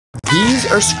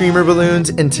These are Screamer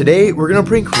balloons, and today we're gonna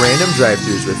prank random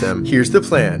drive-thrus with them. Here's the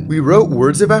plan. We wrote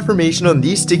words of affirmation on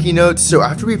these sticky notes, so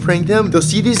after we prank them, they'll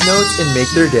see these notes and make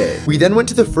their day. We then went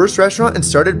to the first restaurant and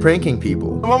started pranking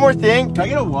people. One more thing, can I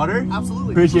get a water?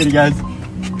 Absolutely. Appreciate it, guys.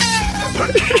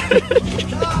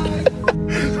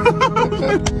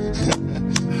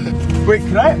 Wait,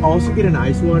 could I also get an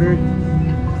ice water?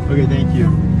 Okay, thank you.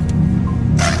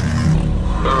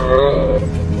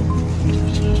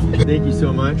 Thank you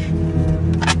so much.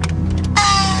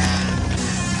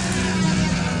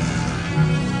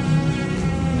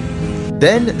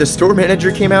 Then the store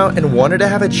manager came out and wanted to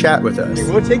have a chat with us.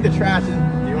 We'll take the trash.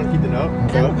 Do you want to keep the note?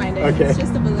 I don't mind it. Okay. It's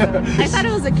just a balloon. I thought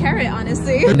it was a carrot,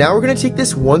 honestly. Now we're gonna take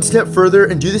this one step further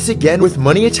and do this again with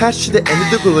money attached to the end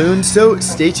of the balloon, so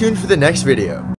stay tuned for the next video.